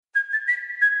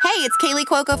Hey, it's Kaylee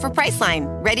Cuoco for Priceline.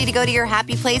 Ready to go to your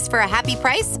happy place for a happy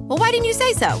price? Well, why didn't you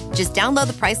say so? Just download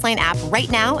the Priceline app right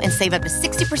now and save up to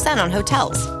 60% on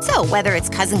hotels. So whether it's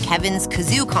Cousin Kevin's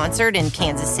Kazoo Concert in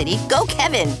Kansas City, go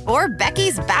Kevin, or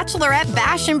Becky's Bachelorette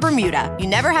Bash in Bermuda, you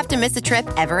never have to miss a trip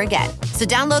ever again. So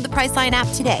download the Priceline app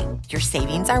today. Your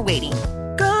savings are waiting.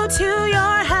 Go to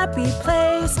your happy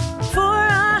place for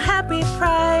a happy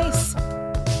price.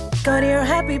 Go to your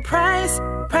happy price,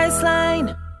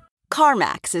 Priceline.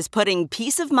 CarMax is putting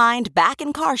peace of mind back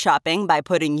in car shopping by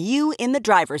putting you in the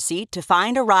driver's seat to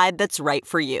find a ride that's right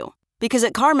for you. Because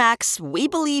at CarMax, we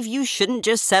believe you shouldn't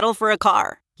just settle for a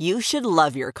car. You should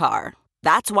love your car.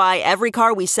 That's why every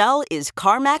car we sell is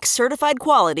CarMax certified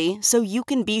quality, so you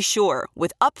can be sure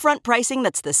with upfront pricing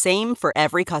that's the same for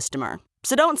every customer.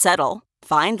 So don't settle.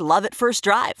 Find love at first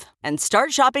drive and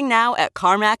start shopping now at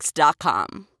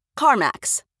CarMax.com.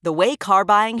 CarMax, the way car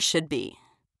buying should be.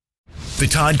 The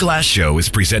Todd Glass Show is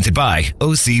presented by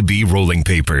OCB Rolling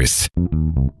Papers.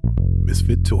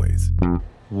 Misfit Toys.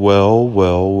 Well,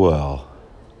 well, well.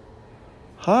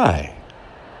 Hi.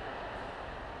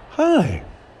 Hi.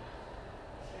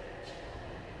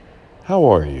 How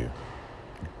are you?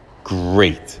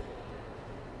 Great.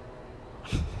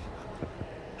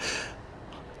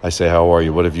 I say, how are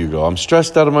you? What if you go? I'm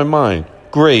stressed out of my mind.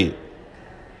 Great.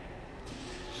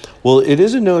 Well, it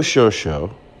is a no-show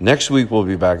show. Next week, we'll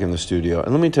be back in the studio.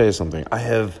 And let me tell you something.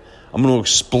 I'm going to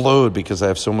explode because I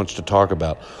have so much to talk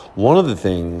about. One of the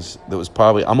things that was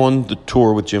I'm on the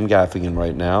tour with Jim Gaffigan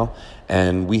right now,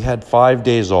 and we had 5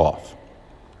 days off.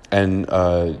 And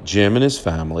Jim and his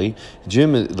family,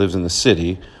 Jim lives in the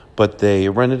city, but they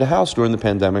rented a house during the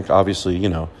pandemic, obviously,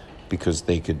 because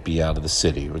they could be out of the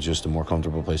city. It was just a more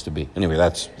comfortable place to be. Anyway,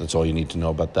 that's all you need to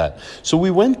know about that. So we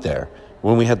went there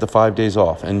when we had the 5 days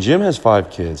off. And Jim has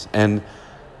 5 kids, and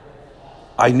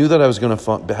I knew that I was going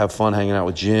to have fun hanging out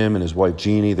with Jim and his wife,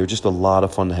 Jeannie. They're just a lot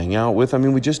of fun to hang out with. I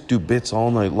mean, we just do bits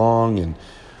all night long, and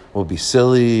we'll be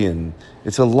silly, and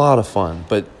it's a lot of fun.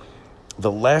 But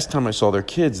the last time I saw their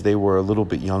kids, they were a little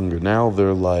bit younger. Now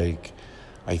they're like,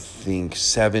 I think,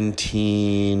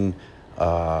 17,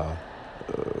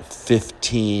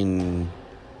 15,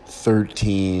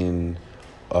 13,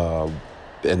 and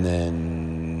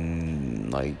then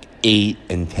like 8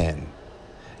 and 10.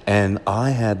 And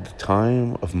I had the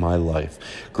time of my life.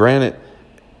 Granted,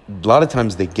 a lot of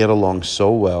times they get along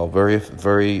so well, very,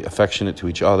 very affectionate to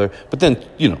each other. But then,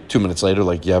 2 minutes later,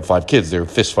 like you have 5 kids, they're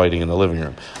fist fighting in the living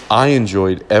room. I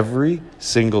enjoyed every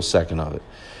single second of it.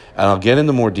 And I'll get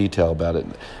into more detail about it.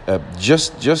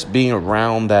 Just being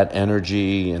around that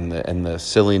energy and the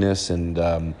silliness and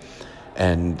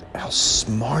how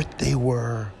smart they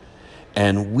were.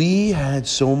 And we had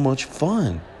so much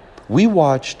fun. We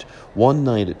watched one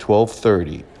night at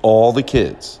 12:30, all the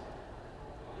kids.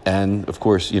 And, of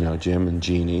course, Jim and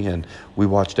Jeannie. And we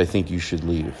watched I Think You Should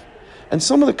Leave. And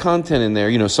some of the content in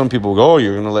there, some people go, oh,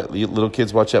 you're going to let little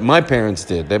kids watch that. My parents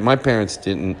did. My parents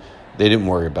didn't. They didn't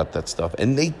worry about that stuff.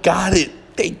 And they got it.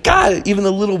 They got it. Even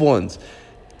the little ones.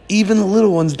 They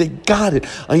got it.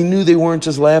 I knew they weren't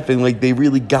just laughing. Like, they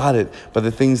really got it by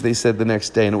the things they said the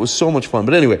next day. And it was so much fun.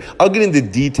 But anyway, I'll get into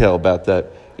detail about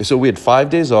that. So we had 5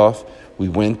 days off. We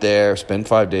went there, spent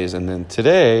 5 days. And then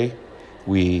today,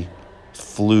 we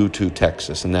flew to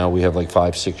Texas. And now we have like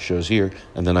 5-6 shows here.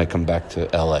 And then I come back to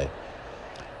L.A.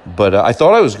 But I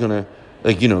thought I was going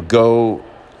to, go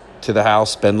to the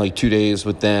house, spend like 2 days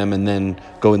with them, and then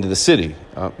go into the city.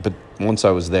 But once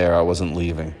I was there, I wasn't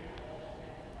leaving.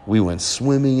 We went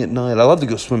swimming at night. I love to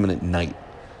go swimming at night.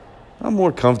 I'm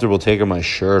more comfortable taking my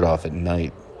shirt off at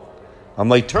night. I'm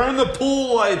like, turn the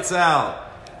pool lights out.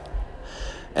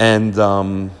 And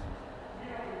I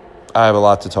have a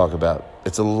lot to talk about.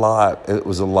 It's a lot. It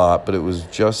was a lot, but it was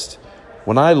just,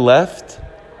 when I left,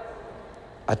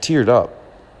 I teared up.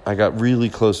 I got really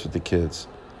close with the kids.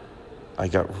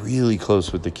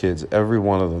 Every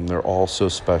one of them. They're all so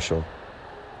special.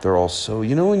 They're all so,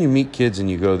 when you meet kids and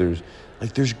you go, there's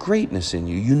greatness in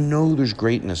you. There's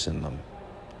greatness in them.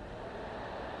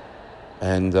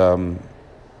 And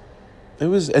it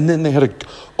was, and then they had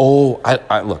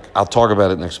look, I'll talk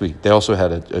about it next week. They also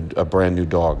had a brand new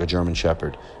dog, a German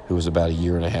Shepherd, who was about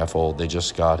 1.5 years old. They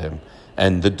just got him.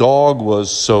 And the dog was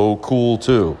so cool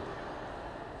too.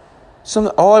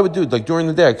 All I would do, like during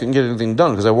the day, I couldn't get anything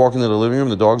done because I walk into the living room,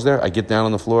 the dog's there, I get down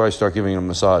on the floor, I start giving him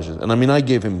massages. And I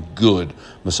gave him good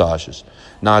massages.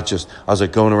 Not just, I was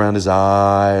like going around his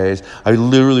eyes. I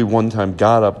literally one time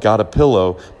got up, got a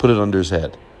pillow, put it under his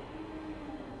head.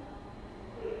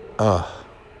 It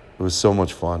was so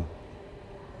much fun.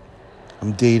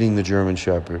 I'm dating the German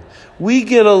Shepherd. We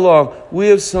get along. We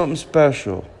have something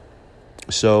special.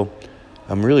 So,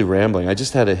 I'm really rambling. I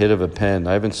just had a hit of a pen.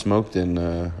 I haven't smoked in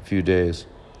a few days.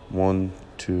 1,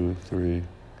 2,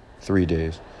 3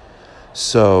 days.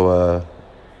 So,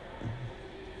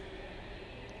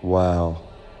 wow.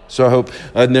 So I hope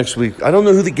next week, I don't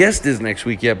know who the guest is next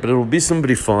week yet, but it'll be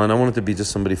somebody fun. I want it to be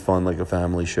just somebody fun, like a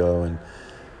family show. And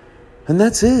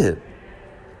that's it.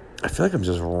 I feel like I'm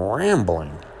just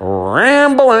rambling.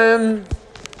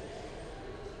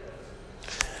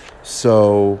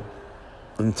 So,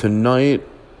 and tonight,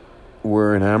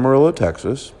 we're in Amarillo,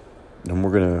 Texas. And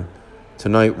we're going to,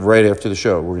 tonight, right after the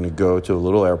show, we're going to go to a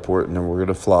little airport, and then we're going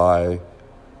to fly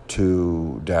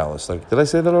to Dallas. Like, did I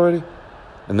say that already?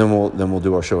 And then we'll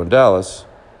do our show in Dallas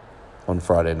on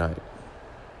Friday night,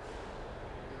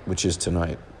 which is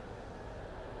tonight.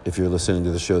 If you're listening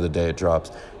to the show the day it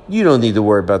drops, you don't need to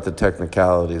worry about the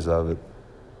technicalities of it.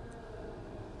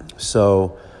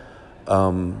 So,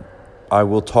 I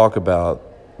will talk about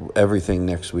everything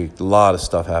next week. A lot of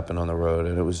stuff happened on the road,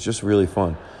 and it was just really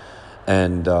fun.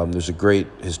 And there's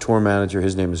his tour manager,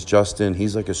 his name is Justin.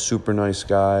 He's like a super nice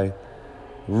guy.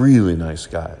 Really nice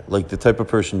guy, like the type of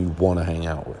person you want to hang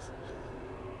out with.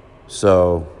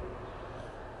 So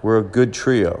we're a good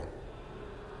trio.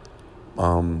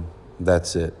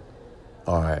 That's it.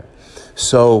 All right.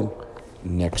 So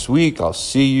next week I'll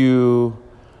see you.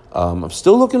 I'm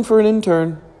still looking for an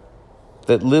intern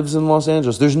that lives in Los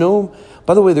Angeles.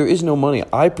 By the way, there is no money.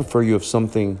 I prefer you have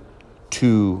something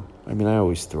to, I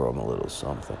always throw them a little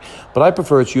something, but I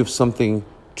prefer you have something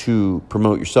to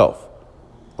promote yourself.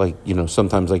 Like,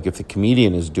 sometimes like if the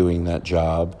comedian is doing that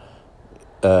job,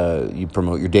 you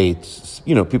promote your dates.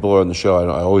 People are on the show.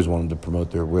 I always want them to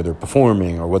promote where they're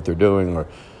performing or what they're doing, or,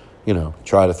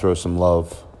 try to throw some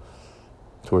love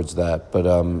towards that. But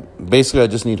basically, I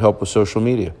just need help with social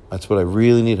media. That's what I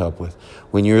really need help with.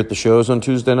 When you're at the shows on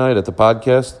Tuesday night at the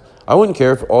podcast, I wouldn't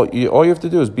care if all you have to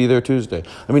do is be there Tuesday.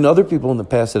 Other people in the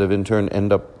past that have interned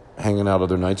end up hanging out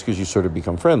other nights because you sort of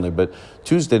become friendly. But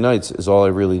Tuesday nights is all I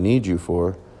really need you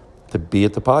for, to be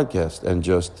at the podcast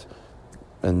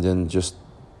and then just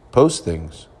post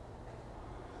things.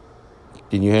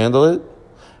 Can you handle it?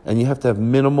 And you have to have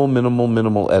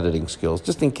minimal editing skills,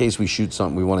 just in case we shoot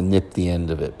something, we want to nip the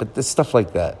end of it. But there's stuff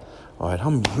like that. All right,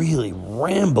 I'm really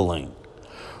rambling.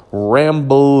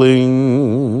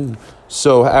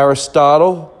 So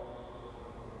Aristotle,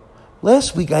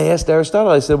 last week I asked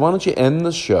Aristotle, I said, why don't you end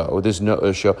the show,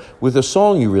 show, with a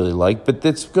song you really like, but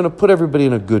that's going to put everybody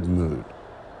in a good mood.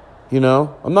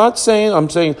 I'm saying,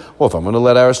 well, if I'm going to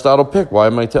let Aristotle pick, why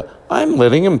am I'm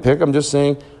letting him pick. I'm just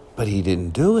saying, but he didn't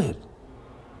do it.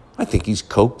 I think he's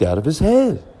coked out of his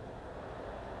head.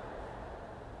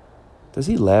 Does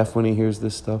he laugh when he hears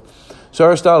this stuff? So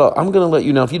Aristotle, I'm going to let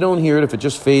you know, if you don't hear it, if it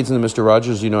just fades into Mr.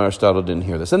 Rogers, Aristotle didn't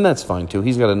hear this. And that's fine, too.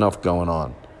 He's got enough going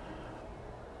on.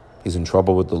 He's in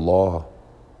trouble with the law.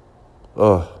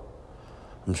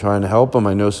 I'm trying to help him.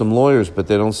 I know some lawyers, but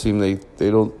they don't seem to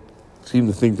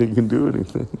think they can do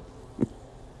anything.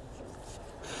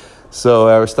 So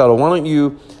Aristotle, why don't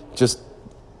you just,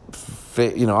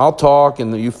 I'll talk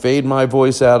and you fade my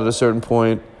voice out at a certain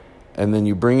point, and then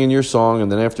you bring in your song,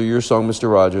 and then after your song, Mr.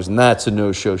 Rogers, and that's a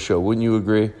no-show show. Wouldn't you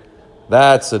agree?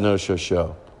 That's a no-show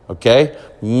show. Okay?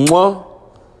 Mwah.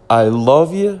 I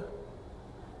love you.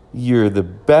 You're the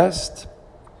best,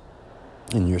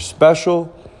 and you're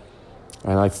special,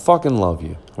 and I fucking love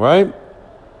you, right?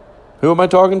 Who am I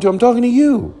talking to? I'm talking to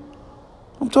you.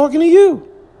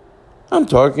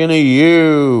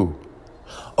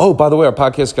 Oh, by the way, our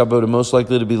podcast got voted most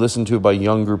likely to be listened to by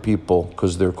younger people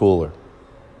because they're cooler.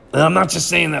 And I'm not just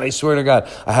saying that. I swear to God.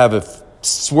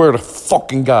 Swear to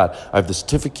fucking God. I have the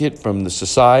certificate from the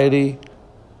society,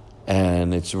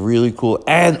 and it's really cool.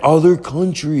 And other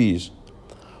countries.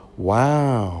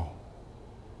 Wow.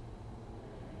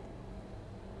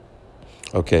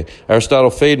 Okay, Aristotle,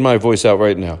 fade my voice out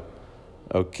right now.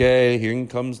 Okay, here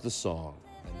comes the song.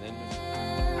 And then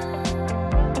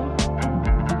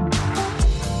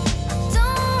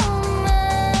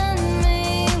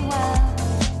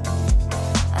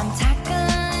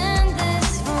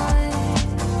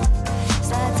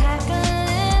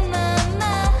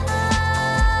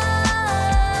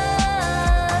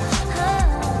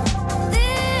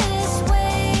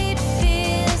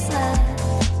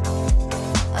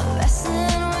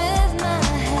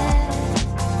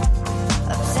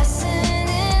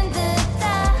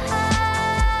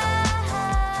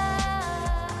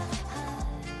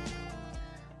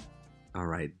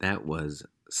that was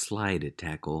Slide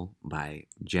Tackle by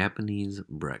Japanese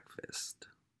Breakfast.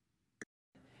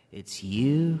 It's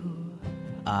you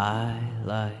I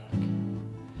like.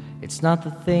 It's not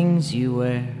the things you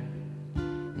wear,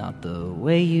 not the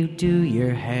way you do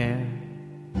your hair.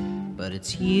 but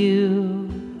it's you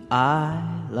I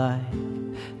like.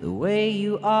 The way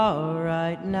you are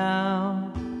right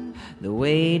now, the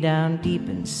way down deep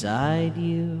inside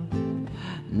you.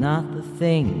 Not the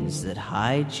things that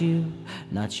hide you,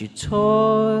 not your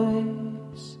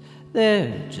toys,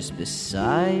 they're just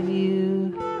beside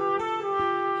you.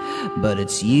 But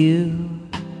it's you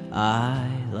I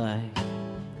like,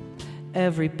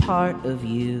 every part of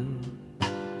you.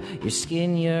 Your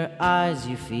skin, your eyes,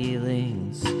 your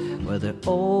feelings, whether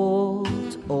old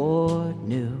or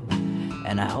new.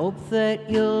 And I hope that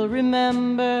you'll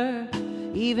remember,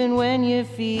 even when you're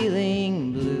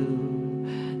feeling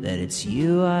blue, that it's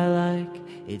you I like,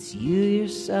 it's you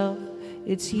yourself,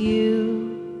 it's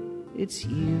you, it's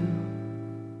you,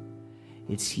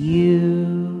 it's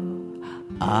you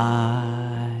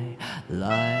I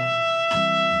like.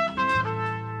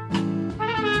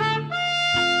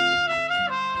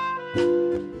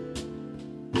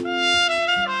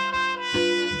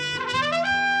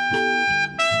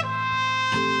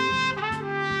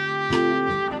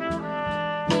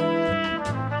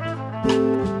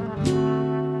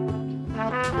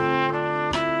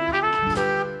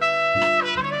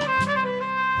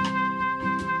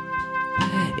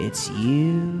 It's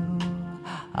you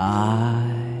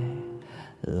I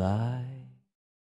like.